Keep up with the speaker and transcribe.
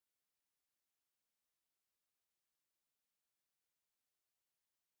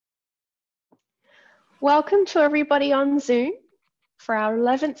Welcome to everybody on Zoom for our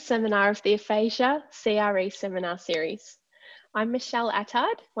 11th seminar of the Aphasia CRE seminar series. I'm Michelle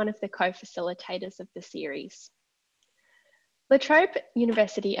Attard, one of the co-facilitators of the series. La Trobe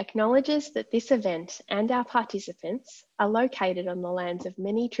University acknowledges that this event and our participants are located on the lands of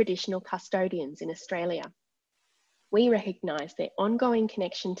many traditional custodians in Australia. We recognise their ongoing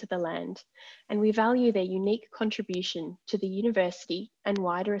connection to the land and we value their unique contribution to the university and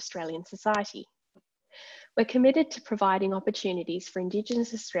wider Australian society. We're committed to providing opportunities for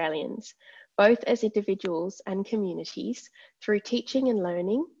Indigenous Australians, both as individuals and communities, through teaching and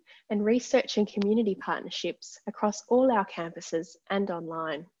learning and research and community partnerships across all our campuses and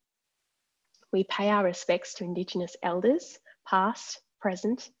online. We pay our respects to Indigenous elders, past,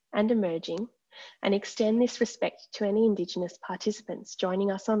 present, and emerging, and extend this respect to any Indigenous participants joining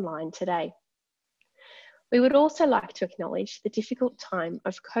us online today. We would also like to acknowledge the difficult time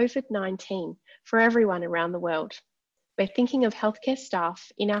of COVID-19 for everyone around the world. We're thinking of healthcare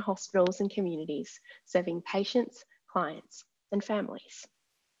staff in our hospitals and communities, serving patients, clients, and families.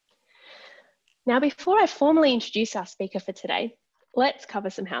 Now, before I formally introduce our speaker for today, let's cover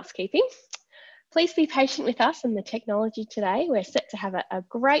some housekeeping. Please be patient with us and the technology today. We're set to have a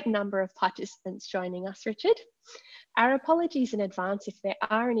great number of participants joining us, Richard. Our apologies in advance if there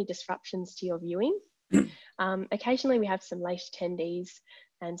are any disruptions to your viewing. Occasionally we have some late attendees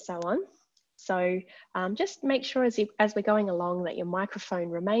and so on. So just make sure as we're going along that your microphone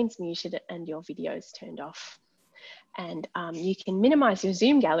remains muted and your video is turned off. And you can minimize your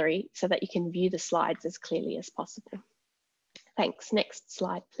Zoom gallery so that you can view the slides as clearly as possible. Thanks. Next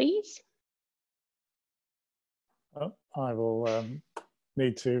slide, please. Oh, I will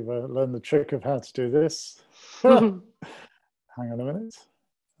need to learn the trick of how to do this. Hang on a minute.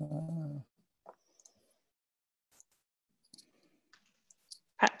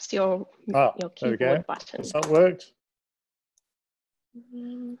 Perhaps your keyboard button. Has that worked?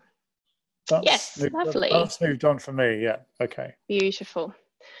 Yes, lovely. That's moved on for me, yeah, okay. Beautiful.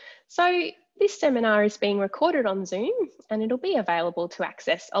 So this seminar is being recorded on Zoom and it'll be available to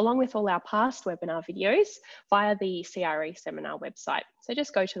access along with all our past webinar videos via the CRE seminar website. So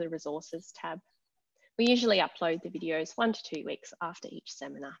just go to the resources tab. We usually upload the videos 1 to 2 weeks after each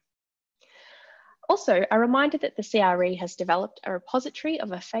seminar. Also, a reminder that the CRE has developed a repository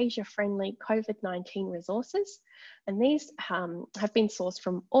of aphasia-friendly COVID-19 resources, and these have been sourced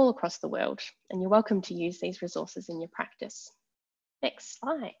from all across the world, and you're welcome to use these resources in your practice. Next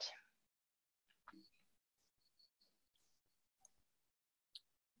slide.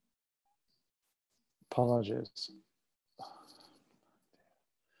 Apologies.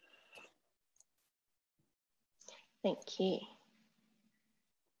 Thank you.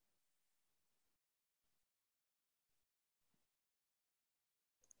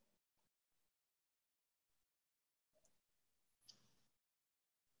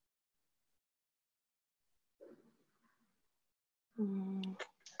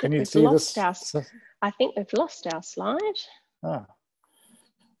 Can you see this? I think we've lost our slide. Ah,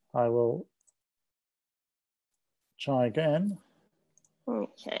 I will try again.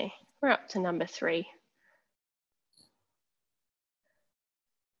 Okay, we're up to number 3.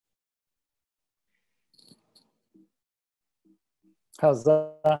 How's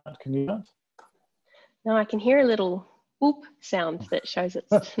that? Can you hear that? No, I can hear a little whoop sound that shows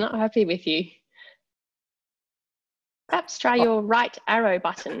it's not happy with you. Perhaps try your right arrow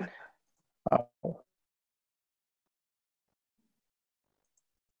button. Oh.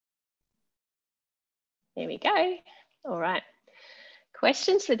 There we go. All right.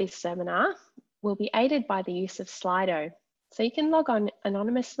 Questions for this seminar will be aided by the use of Slido. So you can log on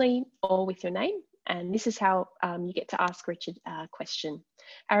anonymously or with your name, and this is how you get to ask Richard a question.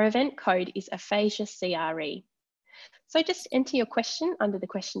 Our event code is Aphasia CRE. So just enter your question under the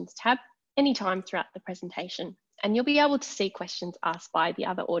questions tab anytime throughout the presentation, and you'll be able to see questions asked by the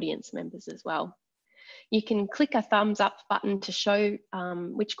other audience members as well. You can click a thumbs up button to show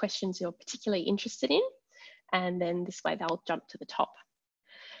which questions you're particularly interested in, and then this way they'll jump to the top.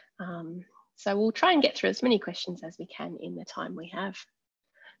 So we'll try and get through as many questions as we can in the time we have.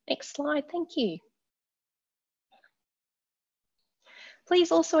 Next slide, thank you.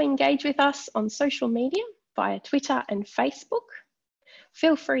 Please also engage with us on social media via Twitter and Facebook.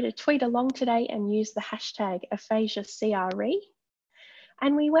 Feel free to tweet along today and use the hashtag AphasiaCRE.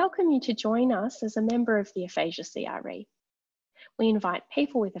 And we welcome you to join us as a member of the Aphasia CRE. We invite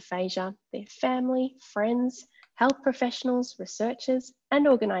people with aphasia, their family, friends, health professionals, researchers, and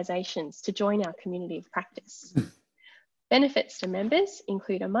organisations to join our community of practice. Benefits to members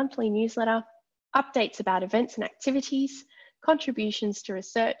include a monthly newsletter, updates about events and activities, contributions to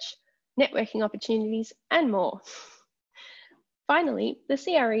research, networking opportunities, and more. Finally, the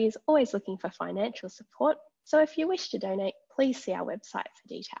CRE is always looking for financial support, so if you wish to donate, please see our website for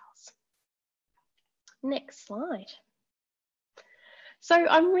details. Next slide. So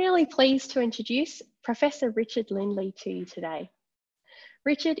I'm really pleased to introduce Professor Richard Lindley to you today.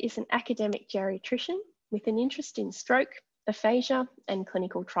 Richard is an academic geriatrician with an interest in stroke, aphasia, and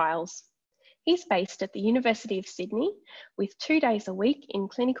clinical trials. He's based at the University of Sydney with 2 days a week in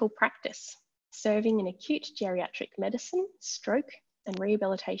clinical practice, serving in acute geriatric medicine, stroke, and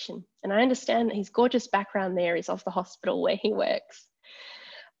rehabilitation. And I understand that his gorgeous background there is of the hospital where he works.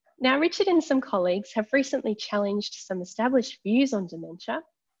 Now, Richard and some colleagues have recently challenged some established views on dementia,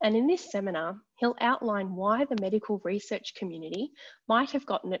 and in this seminar, he'll outline why the medical research community might have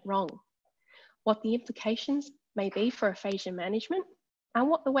gotten it wrong, what the implications may be for aphasia management, and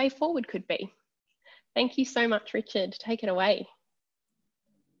what the way forward could be. Thank you so much, Richard. Take it away.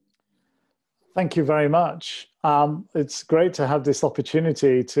 Thank you very much. It's great to have this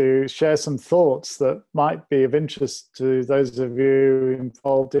opportunity to share some thoughts that might be of interest to those of you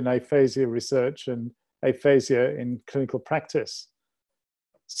involved in aphasia research and aphasia in clinical practice.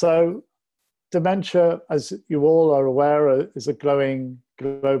 So, dementia, as you all are aware, is a growing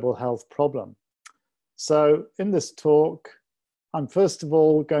global health problem. So in this talk, I'm first of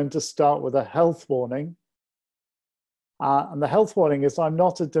all going to start with a health warning. And the health warning is I'm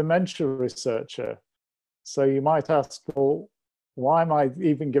not a dementia researcher. So you might ask, well, why am I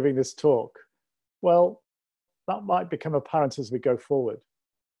even giving this talk? Well, that might become apparent as we go forward.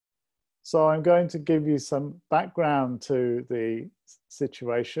 So I'm going to give you some background to the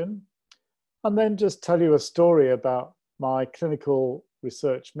situation and then just tell you a story about my clinical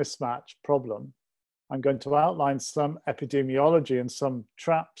research mismatch problem. I'm going to outline some epidemiology and some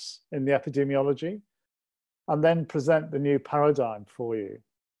traps in the epidemiology, and then present the new paradigm for you.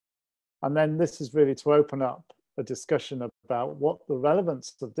 And then this is really to open up a discussion about what the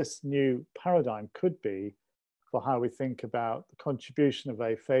relevance of this new paradigm could be for how we think about the contribution of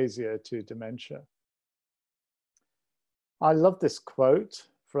aphasia to dementia. I love this quote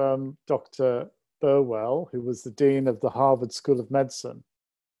from Dr. Burwell, who was the Dean of the Harvard School of Medicine.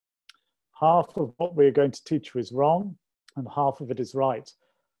 Half of what we're going to teach you is wrong, and half of it is right.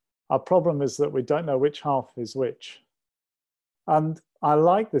 Our problem is that we don't know which half is which. And I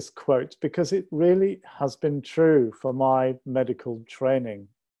like this quote because it really has been true for my medical training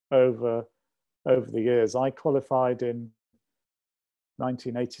over the years. I qualified in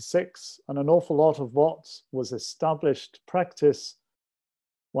 1986, and an awful lot of what was established practice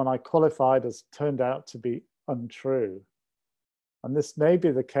when I qualified has turned out to be untrue. And this may be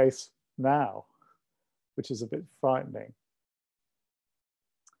the case now, which is a bit frightening.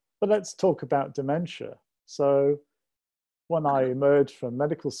 But let's talk about dementia. So when I emerged from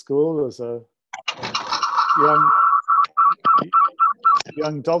medical school as a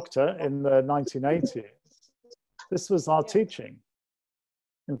young doctor in the 1980s, this was our teaching.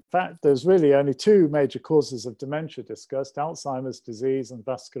 In fact, there's really only two major causes of dementia discussed: Alzheimer's disease and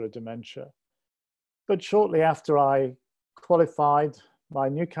vascular dementia. But shortly after I qualified, my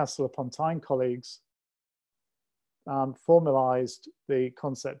Newcastle upon Tyne colleagues formalized the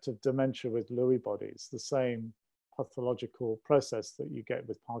concept of dementia with Lewy bodies, the same pathological process that you get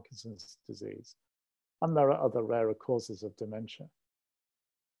with Parkinson's disease. And there are other rarer causes of dementia.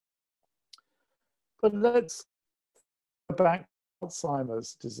 But let's go back to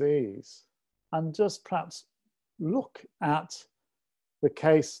Alzheimer's disease and just perhaps look at the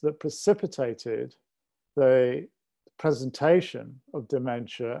case that precipitated the presentation of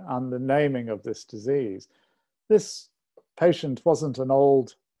dementia and the naming of this disease. This patient wasn't an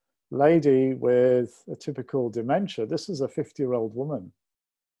old lady with a typical dementia. This was a 50-year-old woman.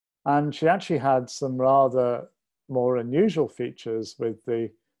 And she actually had some rather more unusual features with the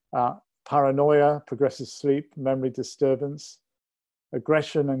paranoia, progressive sleep, memory disturbance,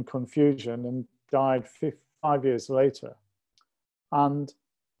 aggression and confusion, and died 5 years later. And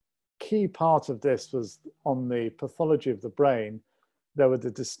key part of this was on the pathology of the brain. There were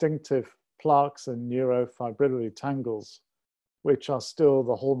the distinctive plaques and neurofibrillary tangles, which are still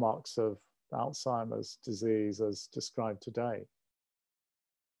the hallmarks of Alzheimer's disease as described today.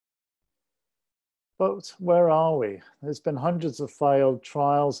 But where are we? There's been hundreds of failed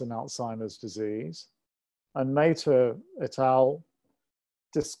trials in Alzheimer's disease, and Mehta et al.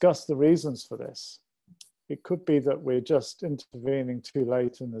 Discussed the reasons for this. It could be that we're just intervening too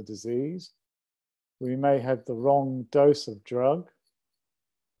late in the disease. We may have the wrong dose of drug.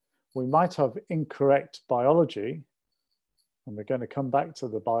 We might have incorrect biology, and we're going to come back to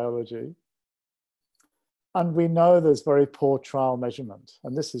the biology. And we know there's very poor trial measurement.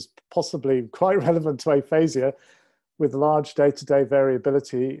 And this is possibly quite relevant to aphasia, with large day-to-day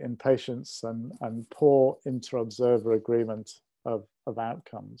variability in patients and poor inter-observer agreement of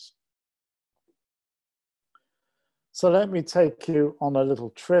outcomes. So let me take you on a little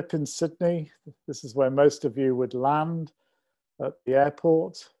trip in Sydney. This is where most of you would land at the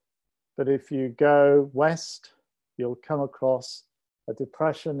airport. But if you go west, you'll come across a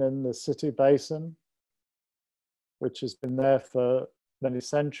depression in the city basin, which has been there for many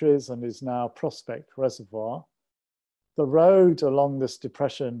centuries and is now Prospect Reservoir. The road along this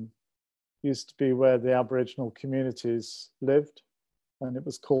depression used to be where the Aboriginal communities lived, and it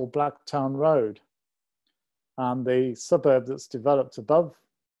was called Blacktown Road. And the suburb that's developed above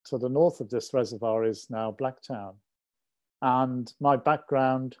to the north of this reservoir is now Blacktown. And my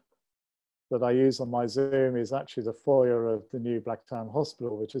background that I use on my Zoom is actually the foyer of the new Blacktown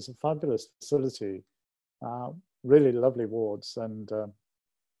Hospital, which is a fabulous facility, really lovely wards, and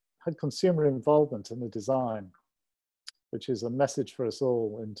had consumer involvement in the design, which is a message for us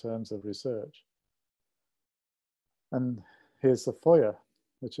all in terms of research. And here's the foyer,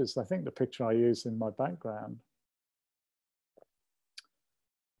 which is, I think, the picture I use in my background.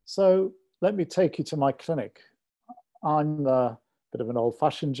 So let me take you to my clinic. I'm a bit of an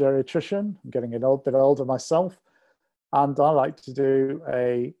old-fashioned geriatrician. I'm getting a bit older myself, and I like to do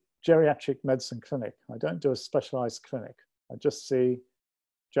a geriatric medicine clinic. I don't do a specialized clinic. I just see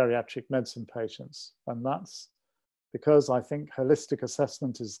geriatric medicine patients, and that's because I think holistic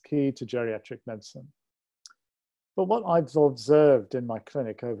assessment is key to geriatric medicine. But what I've observed in my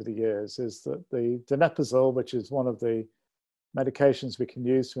clinic over the years is that the donepezil, which is one of the medications we can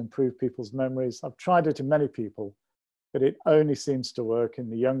use to improve people's memories, I've tried it in many people, but it only seems to work in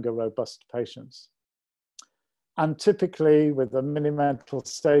the younger, robust patients. And typically with a mini-mental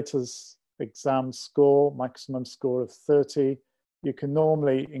status exam score, maximum score of 30, you can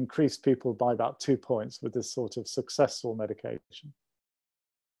normally increase people by about 2 points with this sort of successful medication.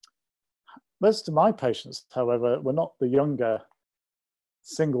 Most of my patients, however, were not the younger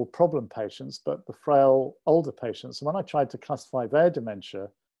single problem patients, but the frail older patients. And when I tried to classify their dementia,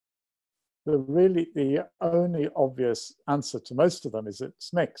 the only obvious answer to most of them is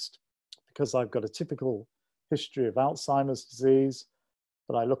it's mixed, because I've got a typical history of Alzheimer's disease,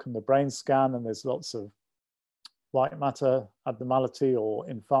 but I look in the brain scan and there's lots of white matter abnormality or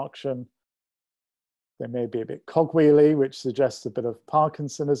infarction. They may be a bit cogwheely, which suggests a bit of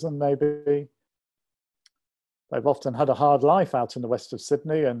Parkinsonism maybe. They've often had a hard life out in the west of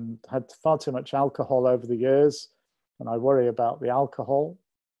Sydney and had far too much alcohol over the years, and I worry about the alcohol,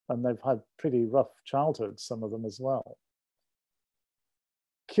 and they've had pretty rough childhoods, some of them as well.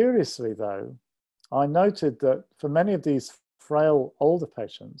 Curiously though, I noted that for many of these frail older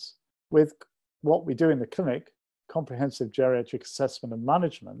patients, with what we do in the clinic, comprehensive geriatric assessment and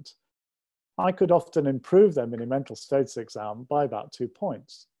management, I could often improve their mini-mental status exam by about 2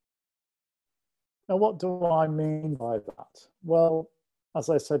 points. Now, what do I mean by that? Well, as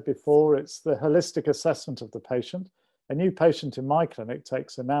I said before, it's the holistic assessment of the patient. A new patient in my clinic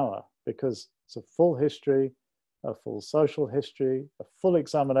takes an hour because it's a full history, a full social history, a full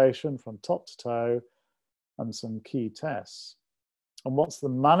examination from top to toe, and some key tests. And what's the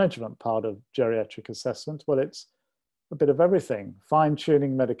management part of geriatric assessment? Well, it's a bit of everything.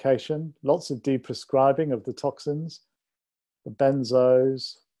 Fine-tuning medication, lots of deprescribing of the toxins, the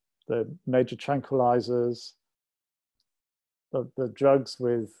benzos, the major tranquilizers, the drugs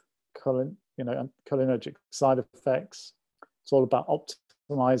with cholinergic side effects. It's all about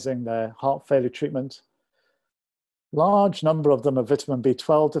optimizing their heart failure treatment. Large number of them are vitamin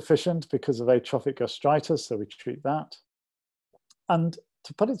B12 deficient because of atrophic gastritis, so we treat that. And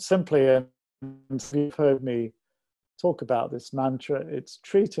to put it simply, and you've heard me talk about this mantra, it's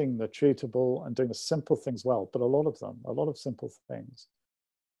treating the treatable and doing the simple things well, but a lot of simple things.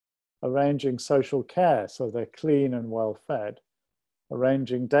 Arranging social care so they're clean and well fed.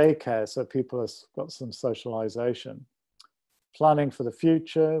 Arranging daycare so people have got some socialization. Planning for the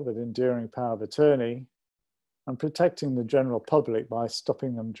future with enduring power of attorney, and protecting the general public by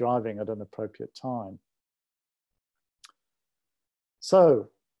stopping them driving at an appropriate time. So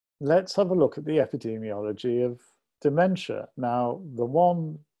let's have a look at the epidemiology of dementia. Now, the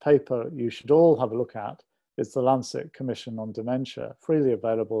one paper you should all have a look at is the Lancet Commission on Dementia, freely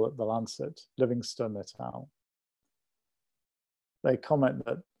available at the Lancet, Livingstone et al. They comment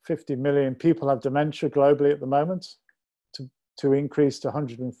that 50 million people have dementia globally at the moment, to increase to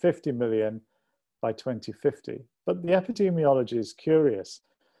 150 million by 2050. But the epidemiology is curious,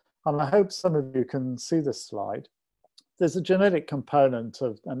 and I hope some of you can see this slide. there's a genetic component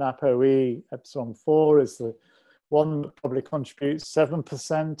of an ApoE epsilon 4 is the one that probably contributes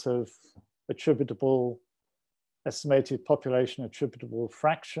 7% of attributable, estimated population attributable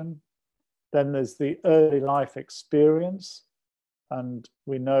fraction. Then there's the early life experience. And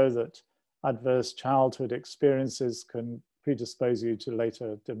we know that adverse childhood experiences can predispose you to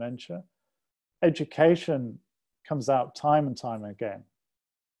later dementia. Education comes out time and time again.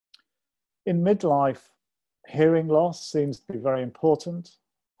 In midlife, hearing loss seems to be very important.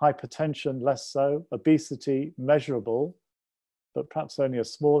 Hypertension, less so. Obesity, measurable, but perhaps only a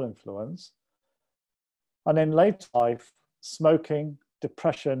small influence. And in late life, smoking,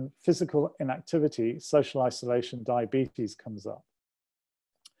 depression, physical inactivity, social isolation, diabetes comes up.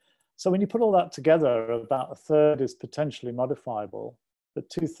 So when you put all that together, about a third is potentially modifiable, but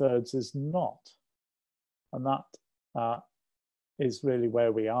 2/3 is not. And that is really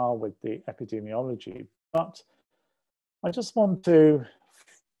where we are with the epidemiology. But I just want to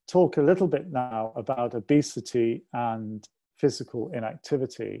talk a little bit now about obesity and physical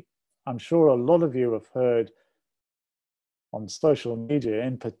inactivity. I'm sure a lot of you have heard on social media,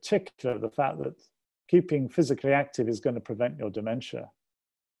 in particular, the fact that keeping physically active is going to prevent your dementia.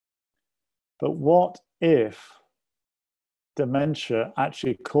 But what if dementia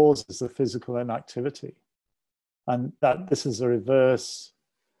actually causes the physical inactivity? And that this is a reverse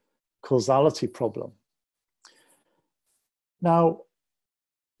causality problem. Now,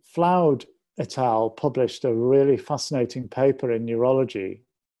 Floud et al. Published a really fascinating paper in Neurology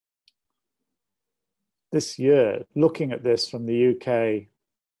this year, looking at this from the UK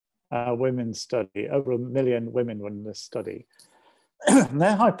women's study. Over 1 million women were in this study. And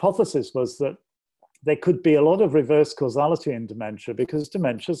their hypothesis was that there could be a lot of reverse causality in dementia because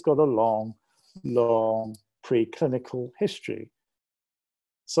dementia's got a long preclinical history.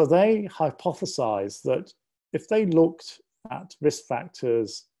 So they hypothesized that if they looked at risk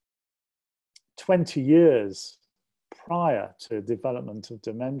factors 20 years prior to development of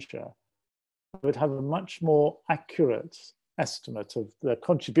dementia, they would have a much more accurate estimate of the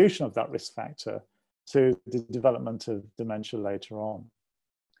contribution of that risk factor to the development of dementia later on.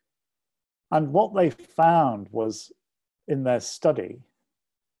 And what they found was in their study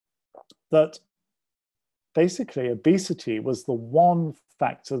that basically obesity was the one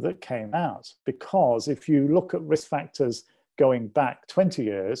factor that came out, because if you look at risk factors going back 20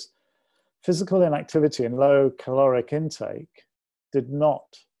 years, physical inactivity and low caloric intake did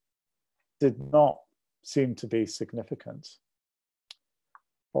not seem to be significant,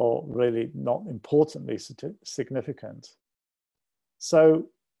 or really not importantly significant. So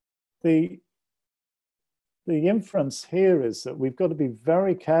the inference here is that we've got to be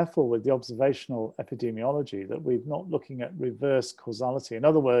very careful with the observational epidemiology, that we're not looking at reverse causality. In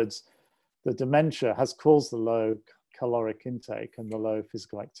other words, the dementia has caused the low caloric intake and the low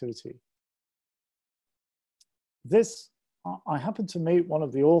physical activity. I happened to meet one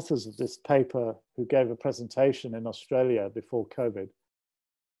of the authors of this paper who gave a presentation in Australia before COVID.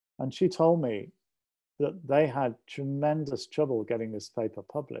 And she told me that they had tremendous trouble getting this paper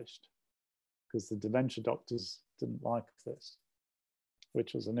published because the dementia doctors didn't like this,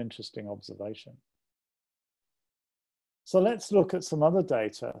 which was an interesting observation. So let's look at some other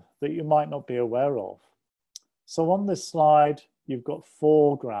data that you might not be aware of. So on this slide, you've got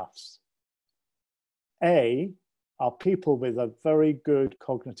 4 graphs. A are people with a very good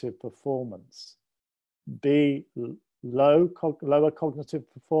cognitive performance. B, lower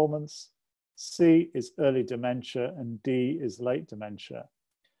cognitive performance. C is early dementia, and D is late dementia.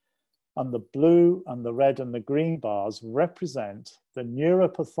 And the blue and the red and the green bars represent the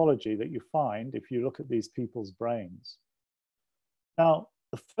neuropathology that you find if you look at these people's brains. Now,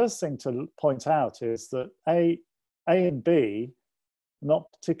 the first thing to point out is that A and B are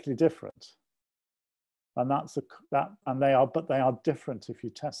not particularly different. And they are different if you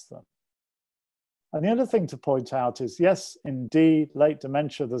test them. And the other thing to point out is, yes, indeed, late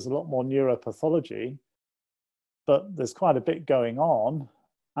dementia, there's a lot more neuropathology, but there's quite a bit going on.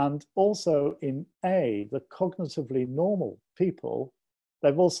 And also in A, the cognitively normal people,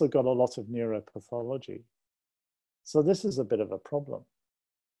 they've also got a lot of neuropathology. So this is a bit of a problem.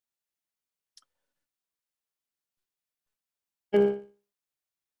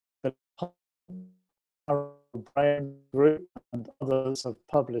 Our brain group and others have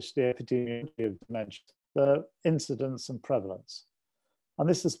published the epidemiology of dementia, the incidence and prevalence. And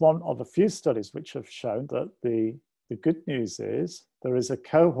this is one of a few studies which have shown that the good news is there is a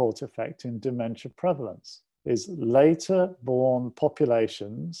cohort effect in dementia prevalence. Is later born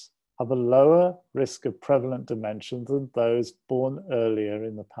populations have a lower risk of prevalent dementia than those born earlier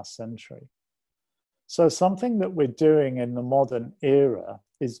in the past century. So something that we're doing in the modern era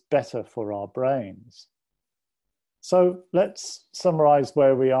is better for our brains. So let's summarize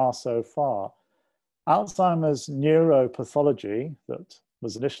where we are so far. Alzheimer's neuropathology that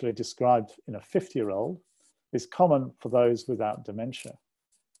was initially described in a 50-year-old is common for those without dementia.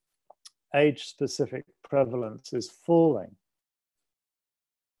 Age-specific prevalence is falling.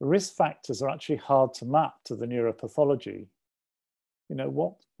 The risk factors are actually hard to map to the neuropathology. You know,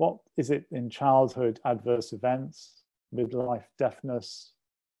 what is it in childhood? Adverse events, midlife deafness,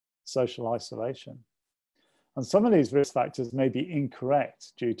 social isolation. And some of these risk factors may be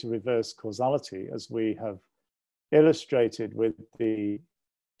incorrect due to reverse causality, as we have illustrated with the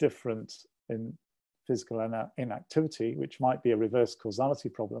difference in physical inactivity, which might be a reverse causality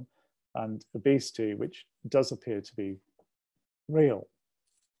problem, and obesity, which does appear to be real.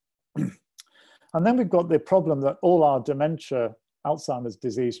 And then we've got the problem that all our dementia, Alzheimer's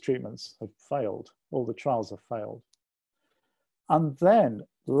disease treatments have failed. All the trials have failed. And then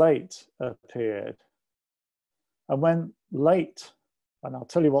late appeared. And when late, and I'll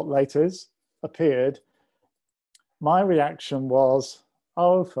tell you what late is, appeared, my reaction was,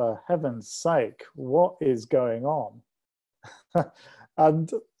 oh, for heaven's sake, what is going on?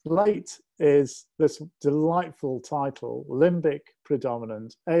 And late is this delightful title, limbic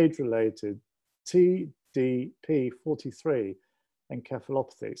predominant, age-related, TDP43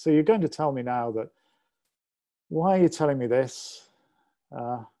 encephalopathy. So you're going to tell me now that, why are you telling me this,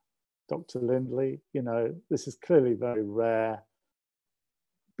 Dr. Lindley? You know, this is clearly very rare,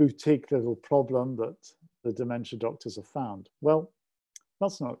 boutique little problem that the dementia doctors have found. Well,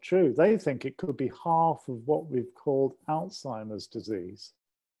 that's not true. They think it could be half of what we've called Alzheimer's disease.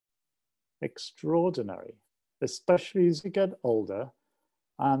 Extraordinary, especially as you get older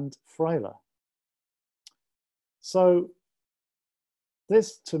and frailer. So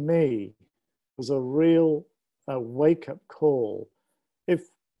this, to me, was a real wake-up call. If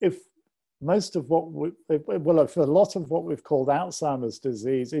most of what if a lot of what we've called Alzheimer's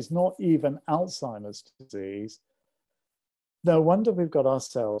disease is not even Alzheimer's disease, no wonder we've got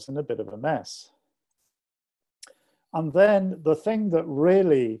ourselves in a bit of a mess. And then the thing that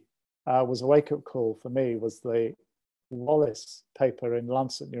really was a wake-up call for me was the Wallace paper in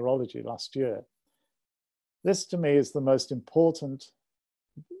Lancet Neurology last year. This, to me, is the most important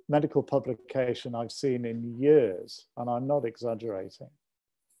medical publication I've seen in years, and I'm not exaggerating.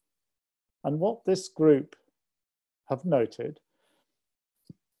 And what this group have noted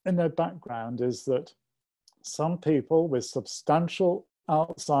in their background is that some people with substantial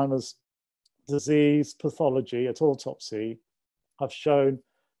Alzheimer's disease pathology at autopsy have shown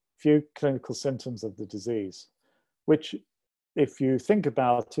few clinical symptoms of the disease, which, if you think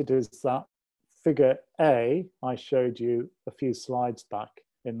about it, is that figure A I showed you a few slides back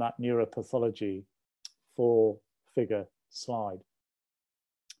in that neuropathology 4-figure slide.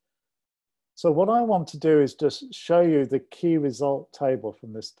 So what I want to do is just show you the key result table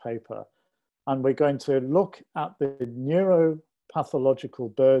from this paper. And we're going to look at the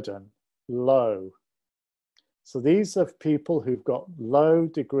neuropathological burden, low. So these are people who've got low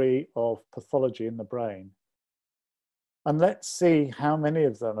degree of pathology in the brain. And let's see how many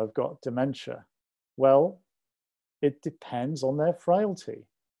of them have got dementia. Well, it depends on their frailty.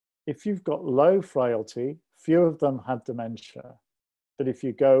 If you've got low frailty, few of them have dementia. But if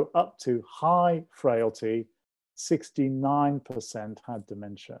you go up to high frailty, 69% had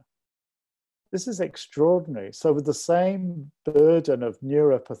dementia. This is extraordinary. So with the same burden of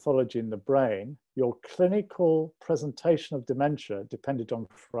neuropathology in the brain, your clinical presentation of dementia depended on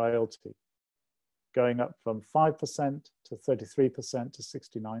frailty, going up from 5% to 33% to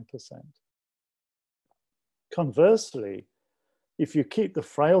 69%. Conversely, if you keep the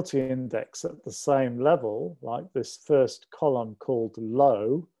frailty index at the same level, like this first column called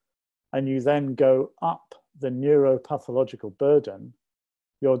low, and you then go up the neuropathological burden,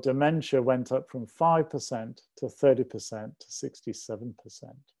 your dementia went up from 5% to 30% to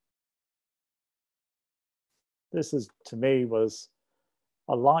 67%. This is, to me, was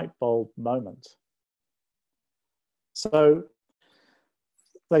a light bulb moment. So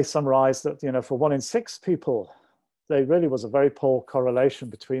they summarized that, you know, for 1 in 6 people, there really was a very poor correlation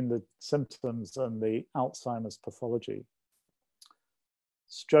between the symptoms and the Alzheimer's pathology.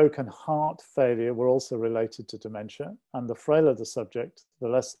 Stroke and heart failure were also related to dementia, and the frailer the subject, the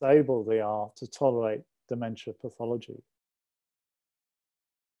less able they are to tolerate dementia pathology.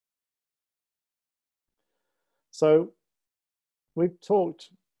 So we've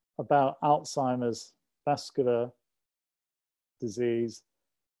talked about Alzheimer's vascular disease,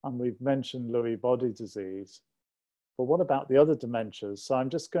 and we've mentioned Lewy body disease. But what about the other dementias? So I'm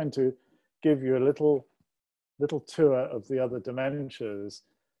just going to give you a little tour of the other dementias.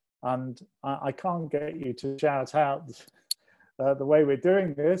 And I can't get you to shout out the way we're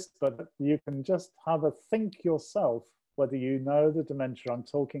doing this, but you can just have a think yourself whether you know the dementia I'm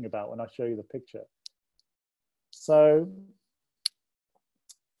talking about when I show you the picture. So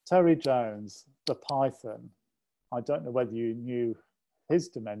Terry Jones, the python, I don't know whether you knew his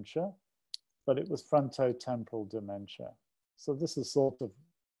dementia, but it was frontotemporal dementia. So this is sort of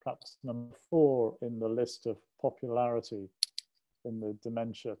perhaps number 4 in the list of popularity in the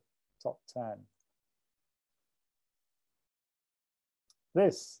dementia top 10.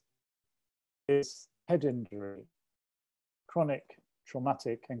 This is head injury, chronic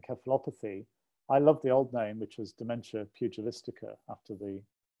traumatic encephalopathy. I love the old name, which was dementia pugilistica, after the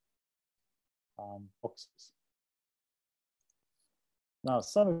boxers. Now,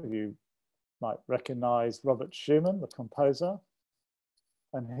 some of you might recognize Robert Schumann, the composer,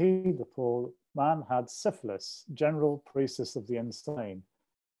 and he, the poor man, had syphilis, general paresis of the insane.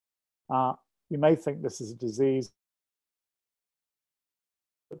 You may think this is a disease.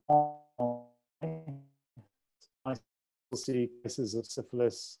 I see cases of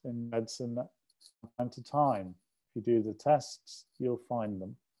syphilis in medicine from time to time. If you do the tests, you'll find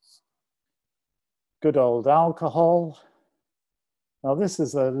them. Good old alcohol. Now, this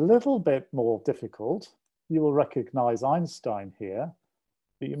is a little bit more difficult. You will recognize Einstein here,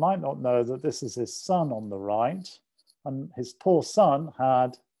 but you might not know that this is his son on the right, and his poor son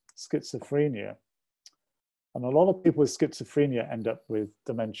had schizophrenia. And a lot of people with schizophrenia end up with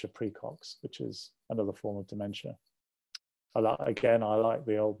dementia precox, which is another form of dementia. Again, I like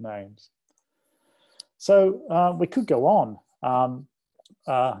the old names. So we could go on.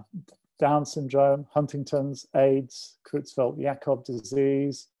 Down syndrome, Huntington's, AIDS, Creutzfeldt-Jakob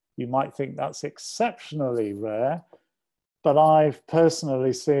disease. You might think that's exceptionally rare, but I've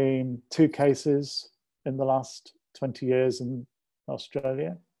personally seen 2 cases in the last 20 years in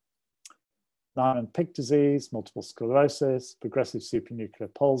Australia. Nyman-Pick disease, multiple sclerosis, progressive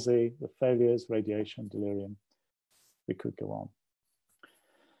supranuclear palsy, the failures, radiation, delirium. We could go on.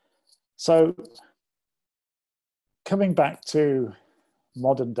 So coming back to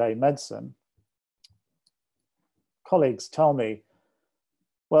modern day medicine, colleagues tell me,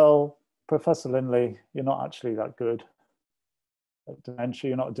 well, Professor Lindley, you're not actually that good at dementia.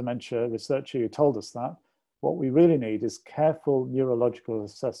 You're not a dementia researcher. You told us that. What we really need is careful neurological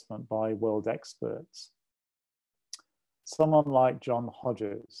assessment by world experts. Someone like John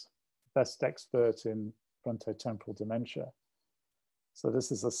Hodges, best expert in frontotemporal dementia. So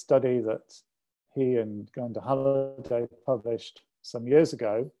this is a study that he and Glenda Halliday published some years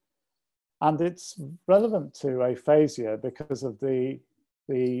ago, and it's relevant to aphasia because of the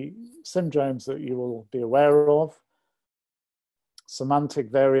syndromes that you will be aware of: semantic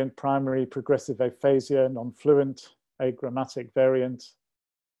variant, primary progressive aphasia, non-fluent agrammatic variant,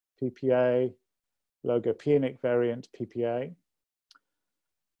 PPA, logopenic variant, PPA,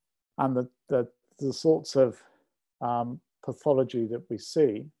 and the sorts of pathology that we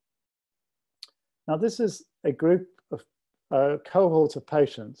see. Now, this is a group of a cohort of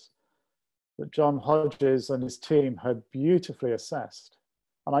patients that John Hodges and his team had beautifully assessed.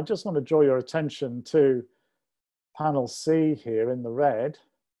 And I just want to draw your attention to panel C here in the red.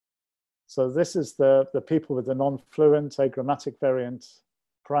 So this is the people with the non-fluent agrammatic variant,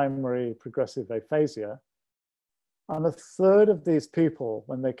 primary progressive aphasia. And 1/3 of these people,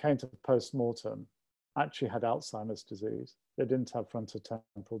 when they came to post-mortem, actually had Alzheimer's disease. They didn't have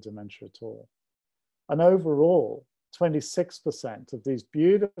frontotemporal dementia at all. And overall, 26% of these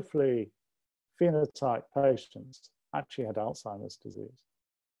beautifully phenotyped patients actually had Alzheimer's disease.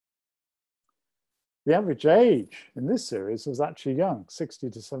 The average age in this series was actually young, 60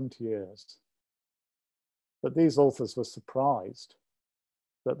 to 70 years. But these authors were surprised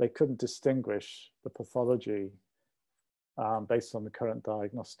that they couldn't distinguish the pathology based on the current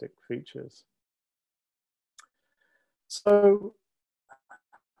diagnostic features. So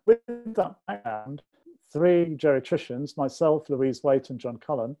with that background, 3 geriatricians, myself, Louise Waite and John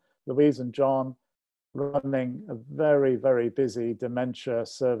Cullen, Louise and John running a very, very busy dementia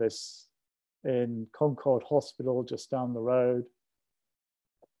service in Concord Hospital just down the road.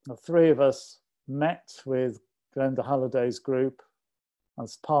 The 3 of us met with Glenda Halliday's group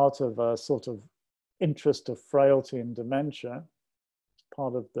as part of a sort of interest of frailty and dementia,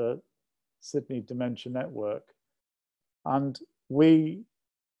 part of the Sydney Dementia Network. And we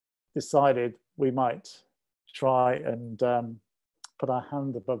decided we might try and put our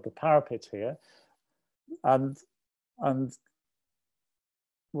hand above the parapet here and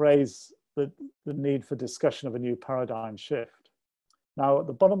raise the need for discussion of a new paradigm shift. Now, at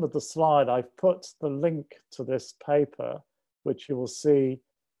the bottom of the slide, I've put the link to this paper, which you will see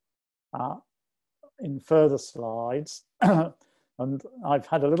in further slides. And I've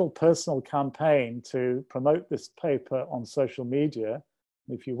had a little personal campaign to promote this paper on social media.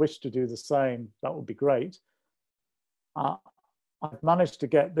 If you wish to do the same, that would be great. I've managed to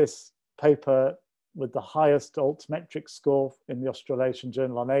get this paper with the highest altmetric score in the Australasian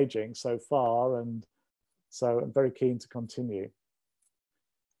Journal on Aging so far, and so I'm very keen to continue.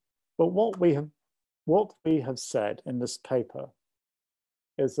 But what we have said in this paper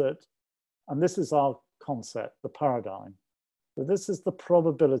is that, and this is our concept, the paradigm, that this is the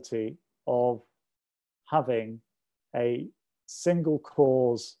probability of having a single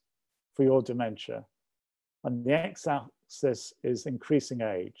cause for your dementia, and the x-axis is increasing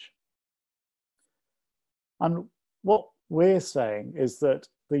age. And what we're saying is that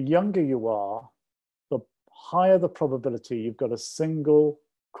the younger you are, the higher the probability you've got a single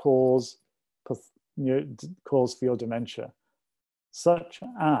cause for your dementia, such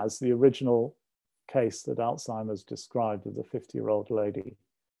as the original case that Alzheimer's described of the 50-year-old lady.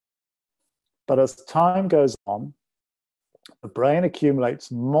 But as time goes on, the brain accumulates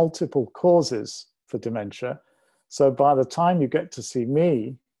multiple causes for dementia. So by the time you get to see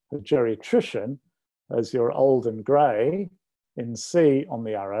me, the geriatrician, as you're old and grey in C on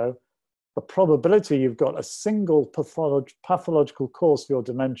the arrow, the probability you've got a single pathological cause for your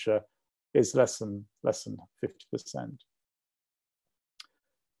dementia is less than 50%.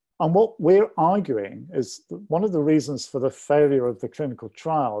 And what we're arguing is that one of the reasons for the failure of the clinical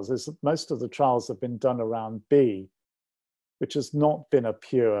trials is that most of the trials have been done around B, which has not been a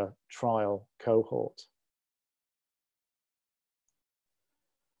pure trial cohort.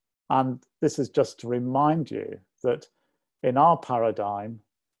 And this is just to remind you that in our paradigm,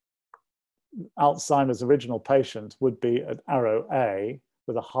 Alzheimer's original patient would be at arrow A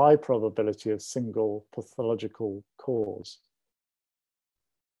with a high probability of single pathological cause.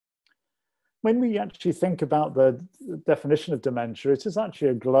 When we actually think about the definition of dementia, it is actually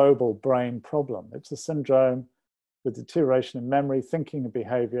a global brain problem. It's a syndrome with deterioration in memory, thinking, and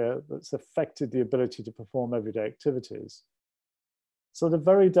behavior that's affected the ability to perform everyday activities. So the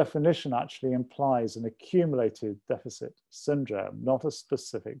very definition actually implies an accumulated deficit syndrome, not a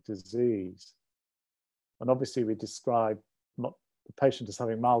specific disease. And obviously we describe the patient as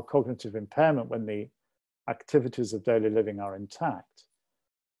having mild cognitive impairment when the activities of daily living are intact.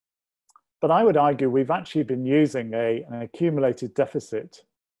 But I would argue we've actually been using an accumulated deficit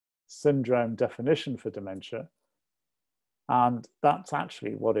syndrome definition for dementia, and that's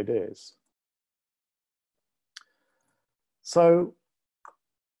actually what it is. So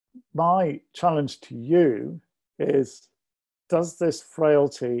my challenge to you is, does this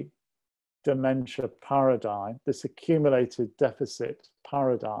frailty dementia paradigm, this accumulated deficit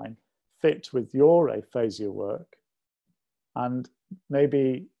paradigm, fit with your aphasia work? And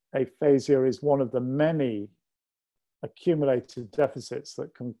maybe aphasia is one of the many accumulated deficits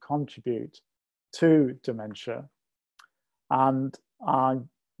that can contribute to dementia. And I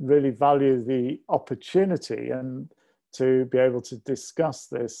really value the opportunity and to be able to discuss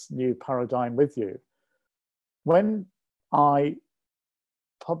this new paradigm with you. When we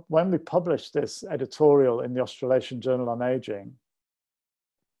published this editorial in the Australasian Journal on Aging,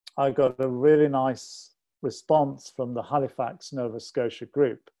 I got a really nice response from the Halifax, Nova Scotia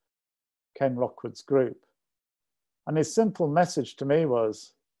group, Ken Lockwood's group. And his simple message to me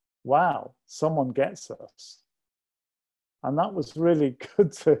was, wow, someone gets us. And that was really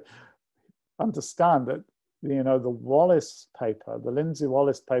good to understand that, you know, the Wallace paper, the Lindsay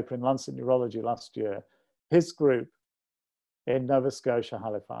Wallace paper in Lancet Neurology last year, his group in Nova Scotia,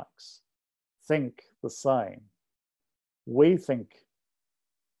 Halifax, think the same. We think,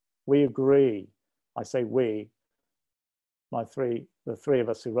 we agree. I say we, the three of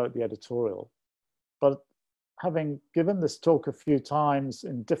us who wrote the editorial. But having given this talk a few times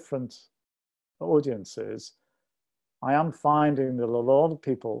in different audiences, I am finding that a lot of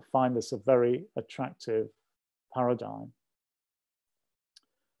people find this a very attractive paradigm.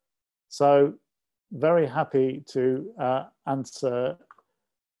 So very happy to answer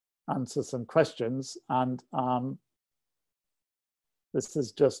some questions, and this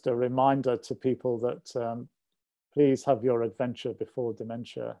is just a reminder to people that please have your adventure before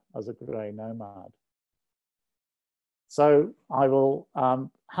dementia as a grey nomad. So I will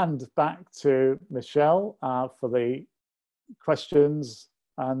hand back to Michelle for the questions,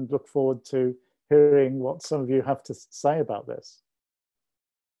 and look forward to hearing what some of you have to say about this.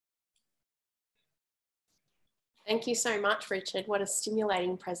 Thank you so much, Richard. What a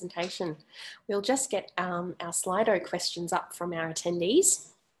stimulating presentation. We'll just get our Slido questions up from our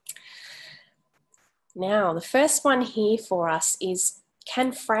attendees. Now, the first one here for us is,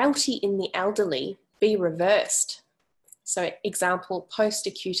 can frailty in the elderly be reversed? So, example,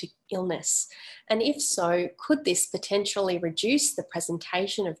 post-acute illness. And if so, could this potentially reduce the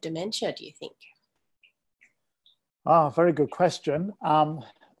presentation of dementia, do you think? Very good question.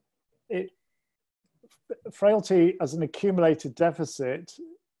 Frailty as an accumulated deficit,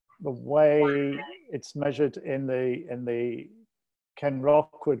 the way it's measured in the Ken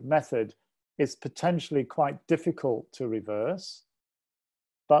Rockwood method, is potentially quite difficult to reverse.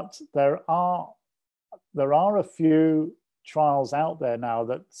 But there are a few trials out there now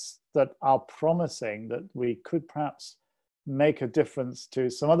that are promising that we could perhaps make a difference to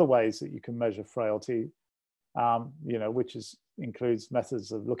some other ways that you can measure frailty, you know, which includes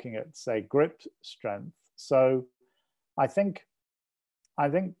methods of looking at, say, grip strength. So I think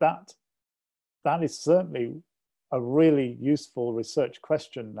that is certainly a really useful research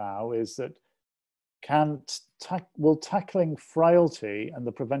question now, is that will tackling frailty and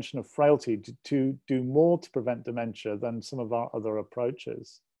the prevention of frailty to do more to prevent dementia than some of our other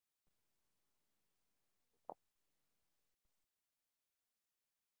approaches?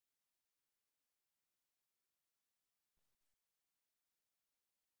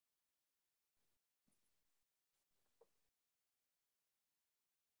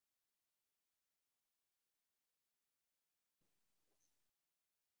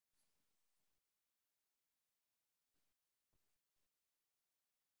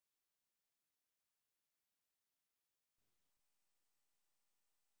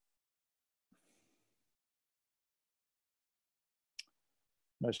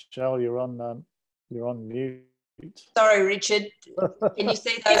 Michelle, you're on mute. Sorry, Richard. Can you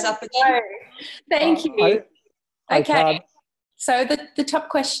see those up again? Thank you. Okay. So the top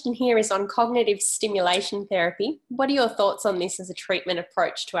question here is on cognitive stimulation therapy. What are your thoughts on this as a treatment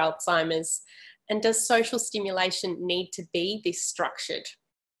approach to Alzheimer's? And does social stimulation need to be this structured?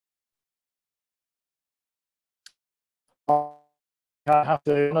 I have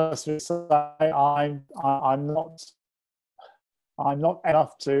to honestly say I'm not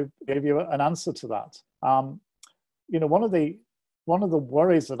enough to give you an answer to that. You know, one of the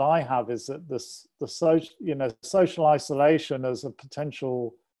worries that I have is that social isolation as a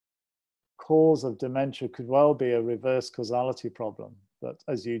potential cause of dementia could well be a reverse causality problem. That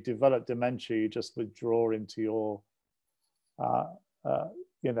as you develop dementia, you just withdraw into your,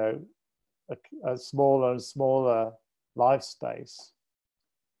 you know, a smaller and smaller life space,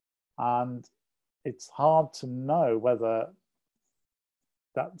 and it's hard to know whether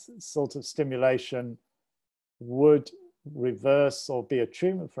that sort of stimulation would reverse or be a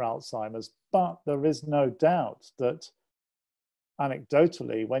treatment for Alzheimer's. But there is no doubt that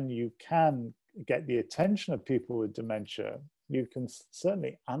anecdotally, when you can get the attention of people with dementia, you can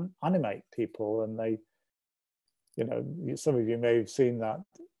certainly animate people, and they, you know, some of you may have seen that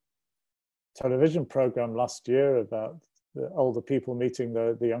television program last year about the older people meeting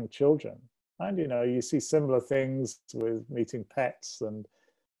the young children. And, you know, you see similar things with meeting pets. And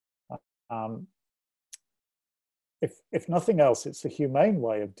if nothing else, it's a humane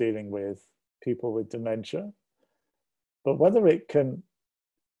way of dealing with people with dementia. But whether it can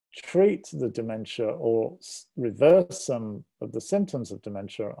treat the dementia or reverse some of the symptoms of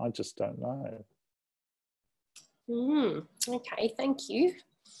dementia, I just don't know. Okay, thank you.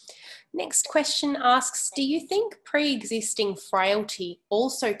 Next question asks, do you think pre-existing frailty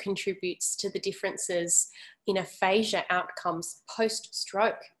also contributes to the differences in aphasia outcomes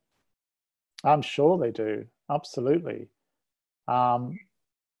post-stroke? I'm sure they do, absolutely. You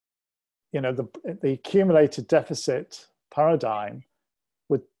know, the accumulated deficit paradigm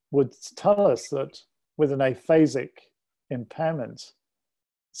would tell us that with an aphasic impairment,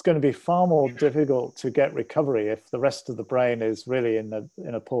 it's going to be far more difficult to get recovery if the rest of the brain is really in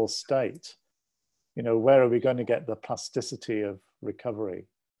a poor state. You know, where are we going to get the plasticity of recovery?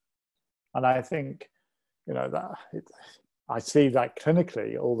 And I think, you know, I see that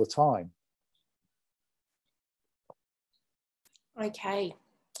clinically all the time. Okay,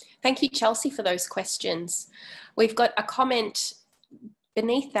 thank you, Chelsea, for those questions. We've got a comment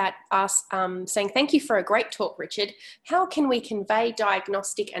beneath that saying, thank you for a great talk, Richard. How can we convey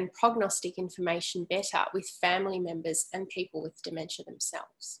diagnostic and prognostic information better with family members and people with dementia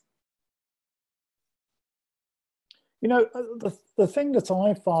themselves? You know, the thing that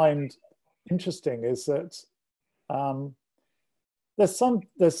I find interesting is that there's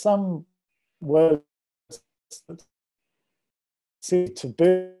some words that seem to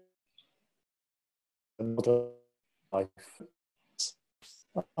be life.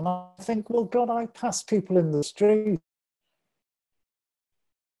 And I think, well, God, I pass people in the street.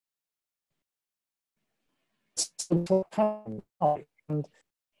 And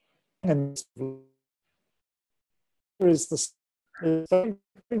there is this,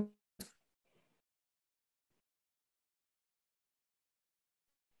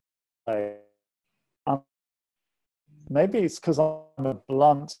 maybe it's because I'm a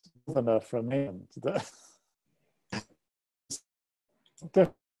blunt governor from England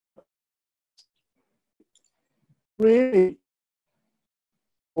that really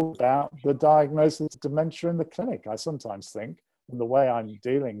about the diagnosis of dementia in the clinic, I sometimes think, and the way I'm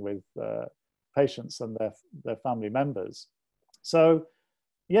dealing with patients and their family members. So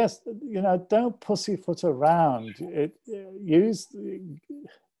yes, you know, don't pussyfoot around it.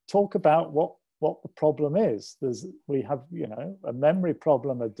 Talk about what the problem is. We have, you know, a memory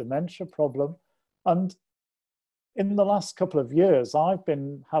problem, a dementia problem, and in the last couple of years, I've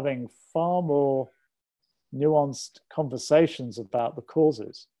been having far more nuanced conversations about the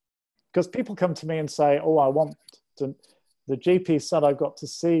causes, because people come to me and say, "Oh, I want to." The GP said I've got to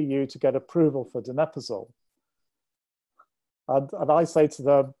see you to get approval for donepezil, and I say to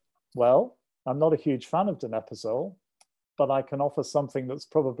them, "Well, I'm not a huge fan of donepezil, but I can offer something that's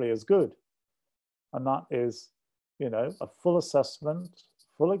probably as good, and that is, you know, a full assessment,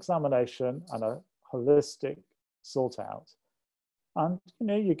 full examination, and a holistic sort out." And, you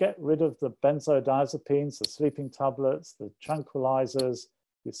know, you get rid of the benzodiazepines, the sleeping tablets, the tranquilizers,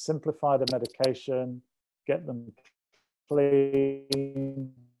 you simplify the medication, get them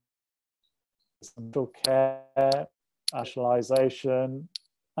clean, central care, actualization,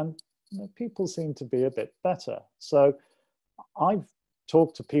 and, you know, people seem to be a bit better. So I've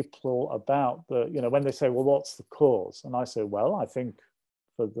talked to people about you know, when they say, well, what's the cause? And I say, well, I think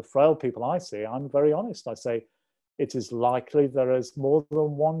for the frail people I see, I'm very honest. I say, it is likely there is more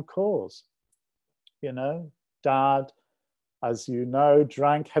than one cause. You know, Dad, as you know,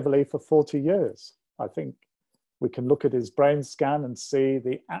 drank heavily for 40 years. I think we can look at his brain scan and see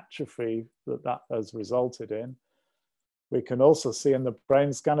the atrophy that has resulted in. We can also see in the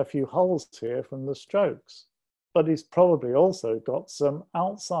brain scan a few holes here from the strokes, but he's probably also got some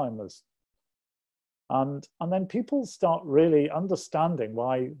Alzheimer's. And then people start really understanding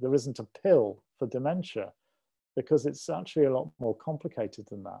why there isn't a pill for dementia, because it's actually a lot more complicated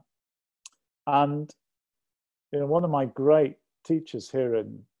than that. And, you know, one of my great teachers here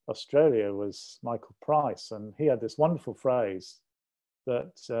in Australia was Michael Price, and he had this wonderful phrase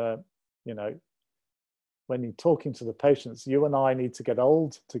that, you know, when you're talking to the patients, you and I need to get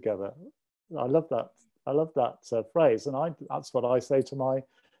old together. I love that. I love that phrase, and that's what I say to my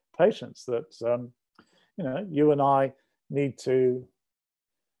patients, that, you know, you and I need to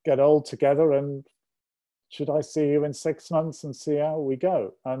get old together, and should I see you in 6 months and see how we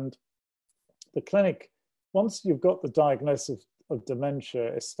go? And the clinic, once you've got the diagnosis of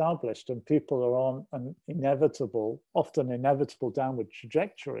dementia established and people are on an often inevitable downward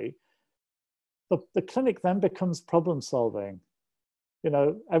trajectory, the clinic then becomes problem solving. You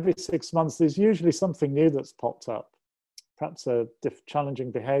know, every 6 months, there's usually something new that's popped up. Perhaps a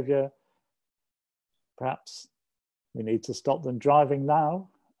challenging behavior. Perhaps we need to stop them driving now.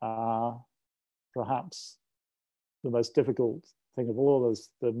 Perhaps the most difficult thing of all is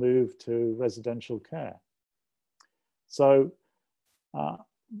the move to residential care. So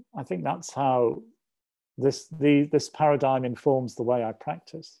I think that's how this paradigm informs the way I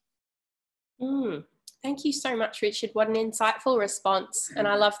practice. Thank you so much, Richard. What an insightful response. And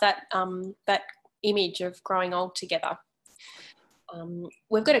I love that, that image of growing old together.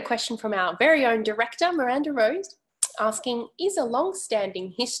 We've got a question from our very own director, Miranda Rose, asking, is a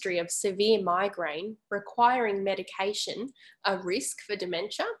long-standing history of severe migraine requiring medication a risk for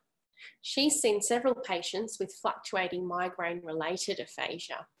dementia? She's seen several patients with fluctuating migraine-related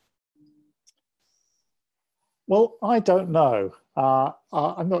aphasia. Well, I don't know.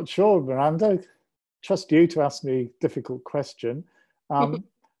 I'm not sure, Miranda. Trust you to ask me a difficult question.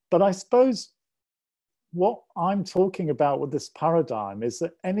 But I suppose what I'm talking about with this paradigm is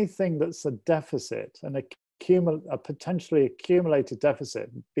that anything that's a deficit, a potentially accumulated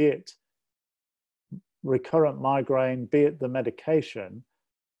deficit, be it recurrent migraine, be it the medication,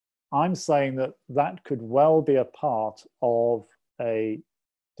 I'm saying that that could well be a part of a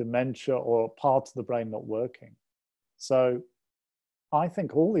dementia or part of the brain not working. So I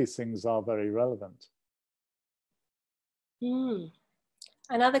think all these things are very relevant.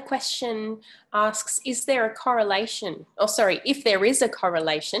 Another question asks, is there a correlation, if there is a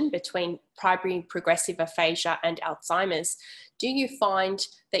correlation between primary progressive aphasia and Alzheimer's, do you find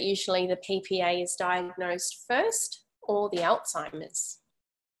that usually the PPA is diagnosed first or the Alzheimer's?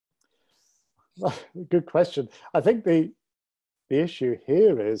 Good question. I think the issue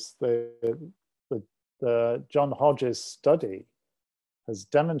here is the John Hodges study has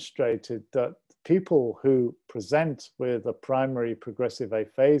demonstrated that people who present with a primary progressive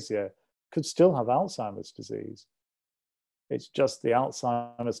aphasia could still have Alzheimer's disease. It's just the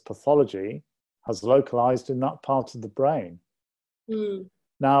Alzheimer's pathology has localized in that part of the brain.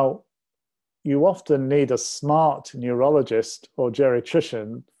 Now, you often need a smart neurologist or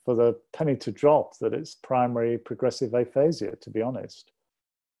geriatrician for the penny to drop that it's primary progressive aphasia, to be honest.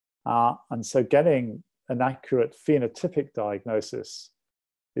 And so getting an accurate phenotypic diagnosis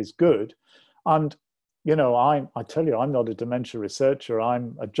is good. And, you know, I tell you, I'm not a dementia researcher.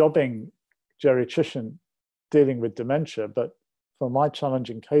 I'm a jobbing geriatrician dealing with dementia, but for my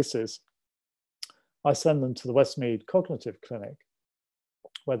challenging cases, I send them to the Westmead Cognitive Clinic,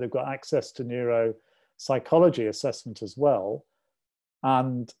 where they've got access to neuropsychology assessment as well,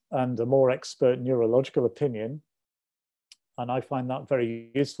 and a more expert neurological opinion. And I find that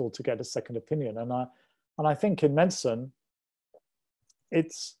very useful to get a second opinion. And I think in medicine,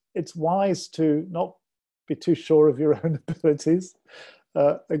 it's wise to not be too sure of your own abilities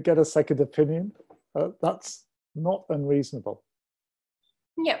and get a second opinion. That's not unreasonable.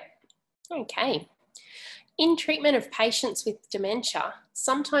 Yep. Okay. In treatment of patients with dementia,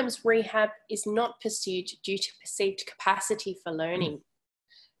 sometimes rehab is not pursued due to perceived capacity for learning.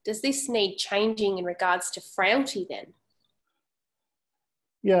 Does this need changing in regards to frailty then?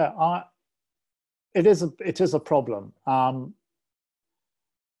 Yeah, it is a problem.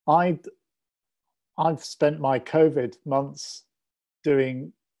 I've spent my COVID months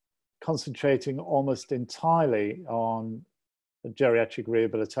concentrating almost entirely on geriatric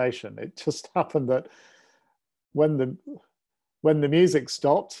rehabilitation. It just happened that when the music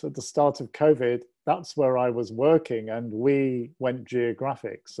stopped at the start of COVID, that's where I was working, and we went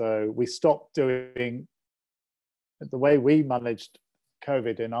geographic. So we stopped doing, the way we managed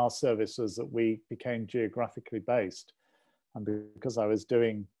COVID in our service was that we became geographically based. And because I was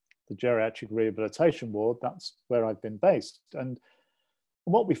doing the geriatric rehabilitation ward, that's where I've been based. And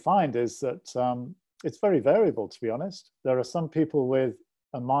what we find is that it's very variable, to be honest. There are some people with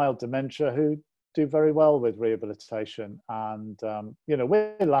a mild dementia who do very well with rehabilitation. And, you know,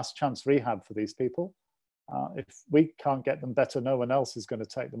 we're last chance rehab for these people. If we can't get them better, no one else is going to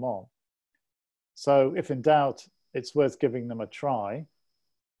take them on. So if in doubt, it's worth giving them a try.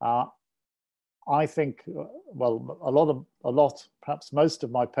 I think, well, a lot, perhaps most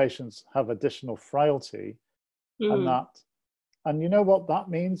of my patients have additional frailty, and you know what that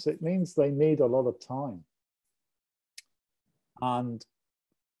means? It means they need a lot of time. And,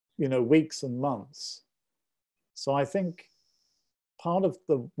 you know, weeks and months. So I think part of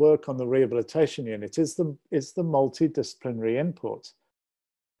the work on the rehabilitation unit is the multidisciplinary input.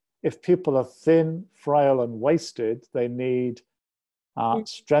 If people are thin, frail, and wasted, they need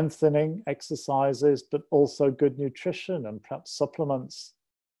strengthening exercises, but also good nutrition and perhaps supplements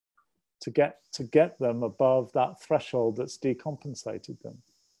to get them above that threshold that's decompensated them.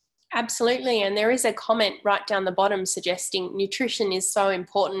 Absolutely. And there is a comment right down the bottom suggesting nutrition is so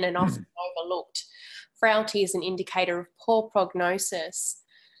important and often overlooked. Frailty is an indicator of poor prognosis.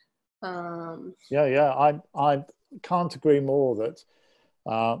 Yeah, I can't agree more that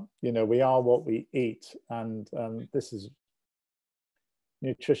you know, we are what we eat, and this is,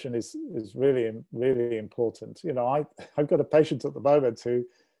 nutrition is really, really important. You know, I've got a patient at the moment who,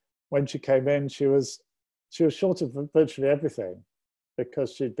 when she came in, she was short of virtually everything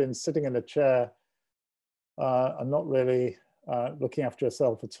because she'd been sitting in a chair and not really looking after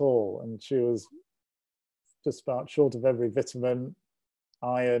herself at all. And she was just about short of every vitamin,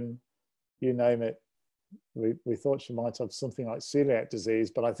 iron, you name it. We thought she might have something like celiac disease,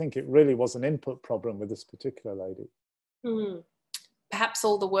 but I think it really was an input problem with this particular lady. Perhaps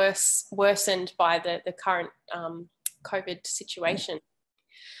all the worsened by the current COVID situation.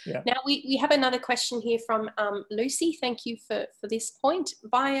 Yeah. Now we have another question here from Lucy. Thank you for this point.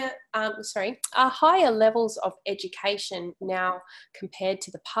 Are higher levels of education now compared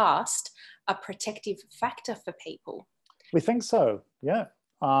to the past a protective factor for people? We think so, yeah.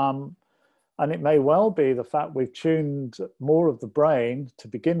 And it may well be the fact we've tuned more of the brain to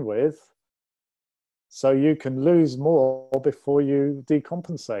begin with, so you can lose more before you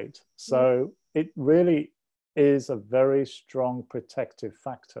decompensate. So it really is a very strong protective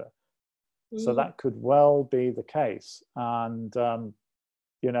factor. So that could well be the case. And,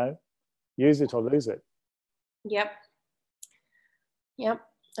 you know, use it or lose it. Yep.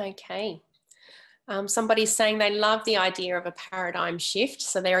 Okay. Somebody's saying they love the idea of a paradigm shift.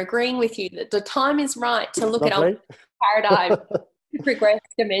 So they're agreeing with you that the time is right to look Lovely. at paradigm to progress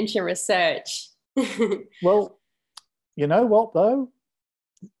dementia research. Well, you know what though?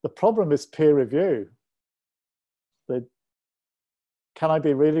 The problem is peer review. Can I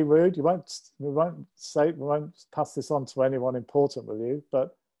be really rude? We won't pass this on to anyone important with you,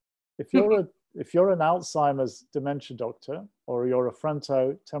 but if you're an Alzheimer's dementia doctor, or you're a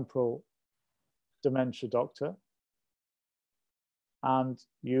frontotemporal dementia doctor, and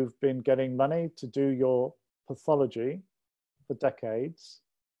you've been getting money to do your pathology for decades,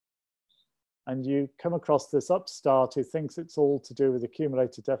 and you come across this upstart who thinks it's all to do with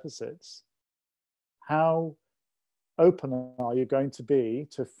accumulated deficits, how open are you going to be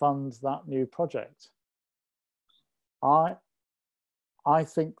to fund that new project? I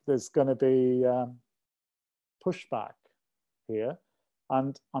think there's going to be pushback here,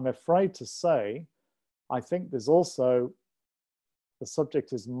 and I'm afraid to say, I think there's also, the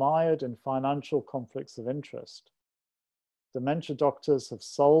subject is mired in financial conflicts of interest. Dementia doctors have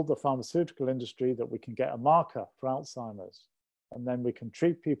sold the pharmaceutical industry that we can get a marker for Alzheimer's, and then we can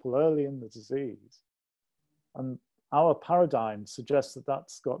treat people early in the disease. And our paradigm suggests that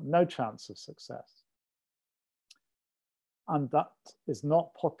that's got no chance of success. And that is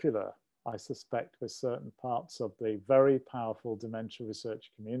not popular, I suspect, with certain parts of the very powerful dementia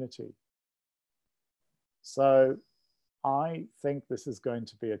research community. So I think this is going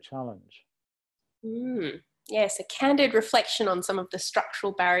to be a challenge. Yes, a candid reflection on some of the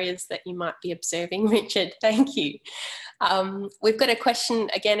structural barriers that you might be observing, Richard. Thank you. We've got a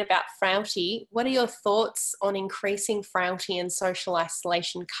question again about frailty. What are your thoughts on increasing frailty and social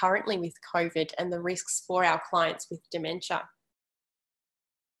isolation currently with COVID and the risks for our clients with dementia?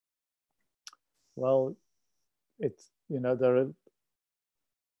 Well, there are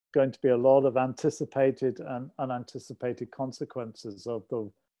going to be a lot of anticipated and unanticipated consequences of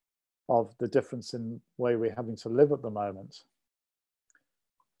the difference in way we're having to live at the moment.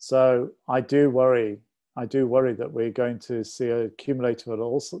 So I do worry that we're going to see a cumulative,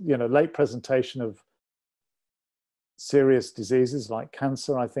 also, late presentation of serious diseases like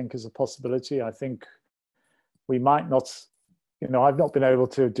cancer, I think, is a possibility. I think we might not, I've not been able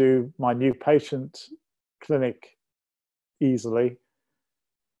to do my new patient clinic easily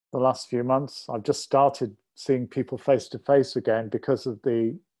the last few months. I've just started seeing people face to face again because of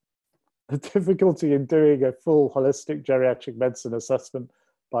the difficulty in doing a full holistic geriatric medicine assessment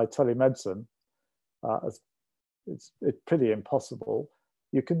by telemedicine. It's pretty impossible.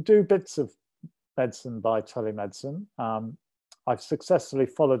 You can do bits of medicine by telemedicine. I've successfully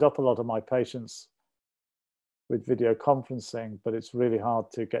followed up a lot of my patients with video conferencing, but it's really hard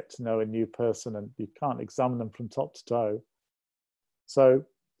to get to know a new person, and you can't examine them from top to toe. So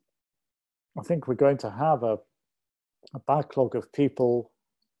I think we're going to have a backlog of people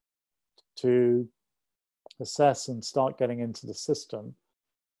to assess and start getting into the system.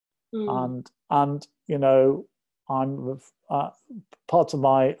 And I'm part of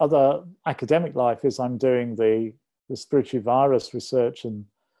my other academic life is I'm doing the respiratory virus research and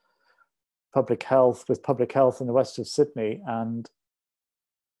public health in the west of Sydney, and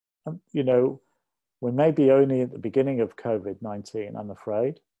we may be only at the beginning of COVID-19, I'm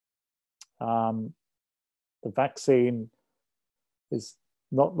afraid. The vaccine is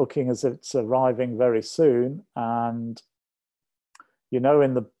not looking as if it's arriving very soon, and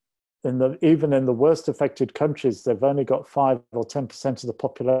even in the worst affected countries, they've only got 5 or 10% of the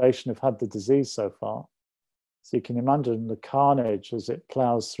population have had the disease so far. So you can imagine the carnage as it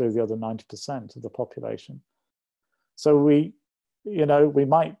plows through the other 90% of the population. So we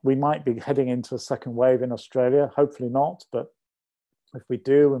might be heading into a second wave in Australia. Hopefully not, but if we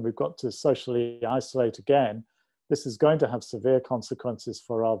do, and we've got to socially isolate again, this is going to have severe consequences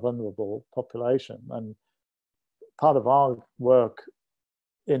for our vulnerable population. And part of our work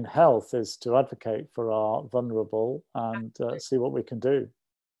in health is to advocate for our vulnerable and see what we can do.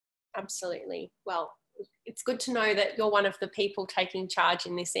 Absolutely. Well, it's good to know that you're one of the people taking charge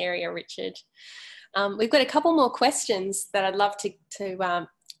in this area, Richard. We've got a couple more questions that I'd love to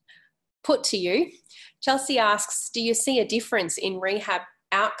put to you. Chelsea asks, do you see a difference in rehab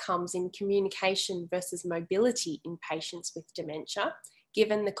outcomes in communication versus mobility in patients with dementia,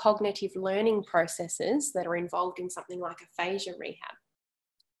 given the cognitive learning processes that are involved in something like aphasia rehab?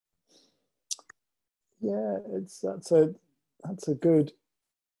 Yeah, that's a good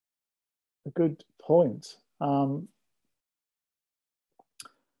point.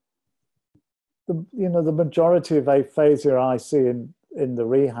 The majority of aphasia I see in the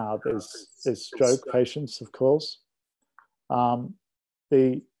rehab is stroke patients, of course.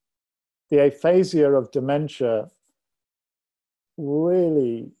 The the aphasia of dementia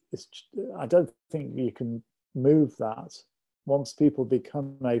really is, I don't think you can move that. Once people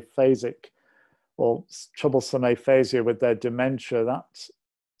become aphasic or troublesome aphasia with their dementia, that's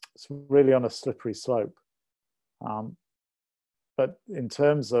really on a slippery slope. But in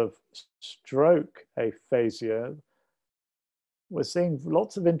terms of stroke aphasia, we're seeing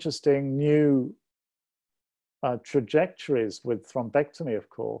lots of interesting new trajectories with thrombectomy, of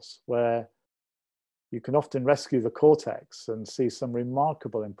course, where you can often rescue the cortex and see some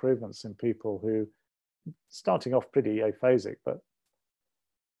remarkable improvements in people who starting off pretty aphasic, but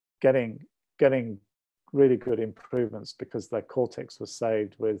getting really good improvements because their cortex was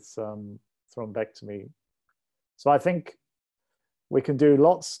saved with thrombectomy. So I think we can do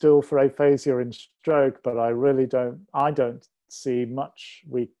lots still for aphasia in stroke, but I don't see much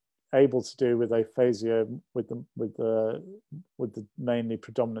we able to do with aphasia with the mainly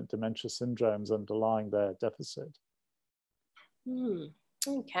predominant dementia syndromes underlying their deficit.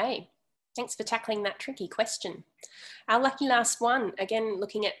 Okay, thanks for tackling that tricky question. Our lucky last one, again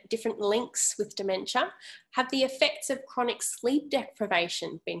looking at different links with dementia. Have the effects of chronic sleep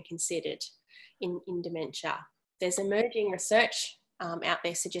deprivation been considered in dementia? There's emerging research out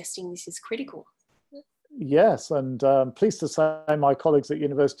there suggesting this is critical. Yes, and pleased to say my colleagues at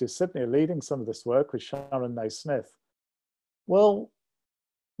University of Sydney are leading some of this work with Sharon Naismith. Well,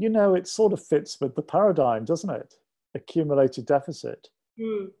 you know, it sort of fits with the paradigm, doesn't it? Accumulated deficit.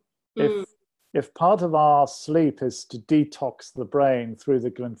 If part of our sleep is to detox the brain through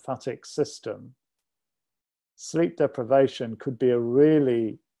the lymphatic system, sleep deprivation could be a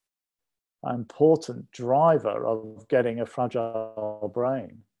really important driver of getting a fragile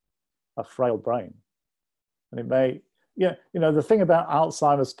brain, a frail brain. And it may, yeah, you know, the thing about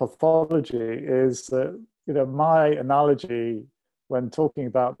Alzheimer's pathology is that, you know, my analogy when talking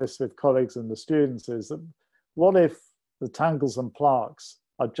about this with colleagues and the students is that what if the tangles and plaques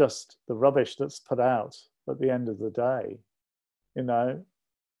are just the rubbish that's put out at the end of the day? You know,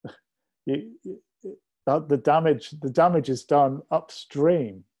 the damage is done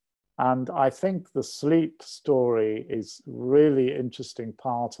upstream. And I think the sleep story is really interesting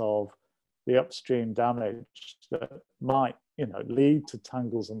part of the upstream damage that might, you know, lead to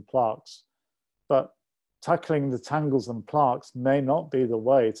tangles and plaques. But tackling the tangles and plaques may not be the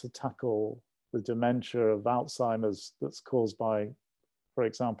way to tackle the dementia of Alzheimer's that's caused by, for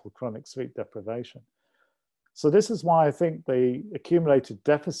example, chronic sleep deprivation. So this is why I think the accumulated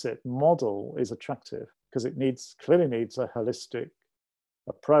deficit model is attractive, because it clearly needs a holistic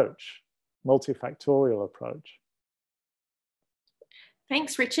approach, multifactorial approach.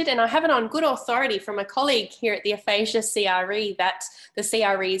 Thanks, Richard. And I have it on good authority from a colleague here at the Aphasia CRE that the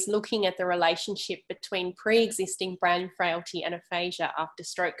CRE is looking at the relationship between pre-existing brain frailty and aphasia after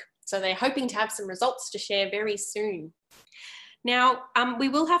stroke. So they're hoping to have some results to share very soon. Now, we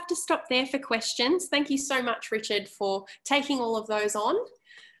will have to stop there for questions. Thank you so much, Richard, for taking all of those on.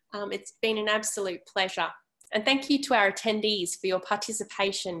 It's been an absolute pleasure. And thank you to our attendees for your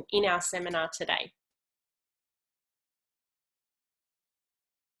participation in our seminar today.